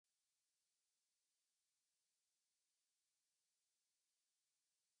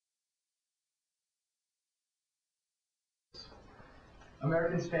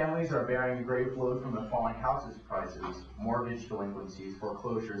Americans' families are bearing a great load from the falling houses prices, mortgage delinquencies,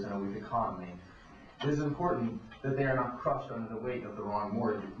 foreclosures, and a weak economy. It is important that they are not crushed under the weight of the wrong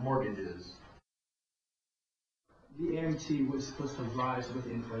mortgages. The AMT was supposed to rise with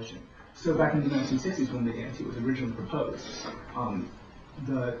inflation. So back in the 1960s, when the AMT was originally proposed,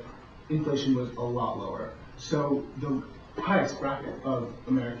 the inflation was a lot lower. So the highest bracket of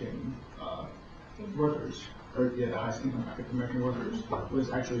American workers, or the highest income bracket of American workers,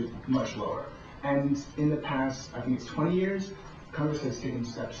 was actually much lower. And in the past, I think it's 20 years, Congress has taken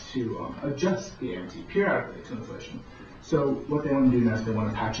steps to adjust the AMT periodically to inflation. So what they want to do now is they want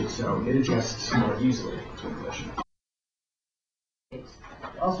to patch it so it adjusts more easily to inflation.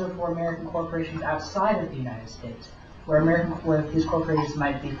 Also for American corporations outside of the United States, where these corporations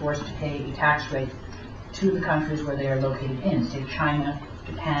might be forced to pay a tax rate to the countries where they are located in, say China,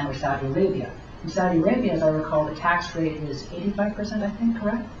 Japan, or Saudi Arabia. In Saudi Arabia, as I recall, the tax rate is 85%, I think,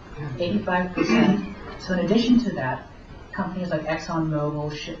 correct? 85%. So in addition to that, companies like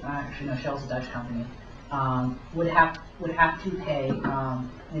ExxonMobil, actually no, Shell's a Dutch company, would have to pay an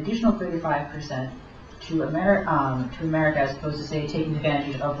additional 35% to America, as opposed to, say, taking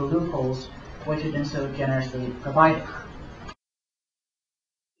advantage of the loopholes which have been so generously provided.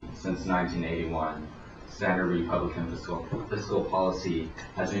 Since 1981, standard Republican fiscal policy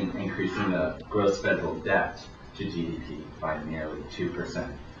has been increasing the gross federal debt to GDP by nearly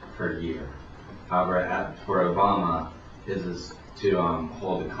 2% per year. However, for Obama, this is to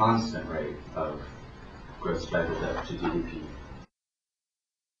hold a constant rate of gross federal debt to GDP.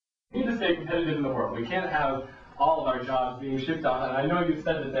 We need to stay competitive in the world. We can't have all of our jobs being shipped on. And I know you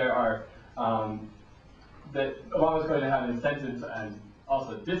said that there are that Obama's going to have incentives and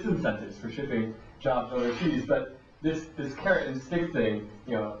also disincentives for shipping jobs overseas. But this carrot and stick thing,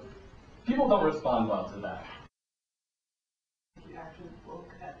 you know, people don't respond well to that. If you actually look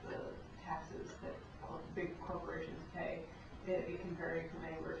at the taxes that big corporations pay, it can vary from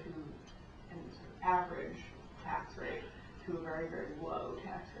anywhere to an average tax rate to a very, very low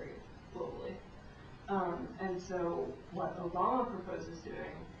tax rate globally. And so what Obama proposes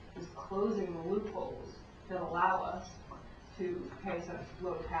doing is closing the loopholes that allow us to pay such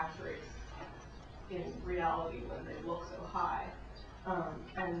low tax rates in reality when they look so high.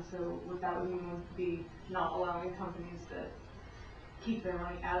 And so what that would mean would be not allowing companies that keep their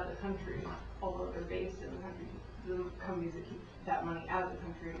money out of the country, although they're based in the country, the companies that keep that money out of the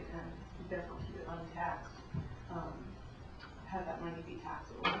country and therefore keep it untaxed, have that money be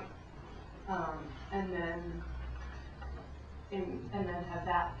taxable, and then have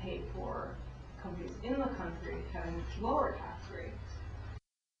that paid for companies in the country having much lower tax rates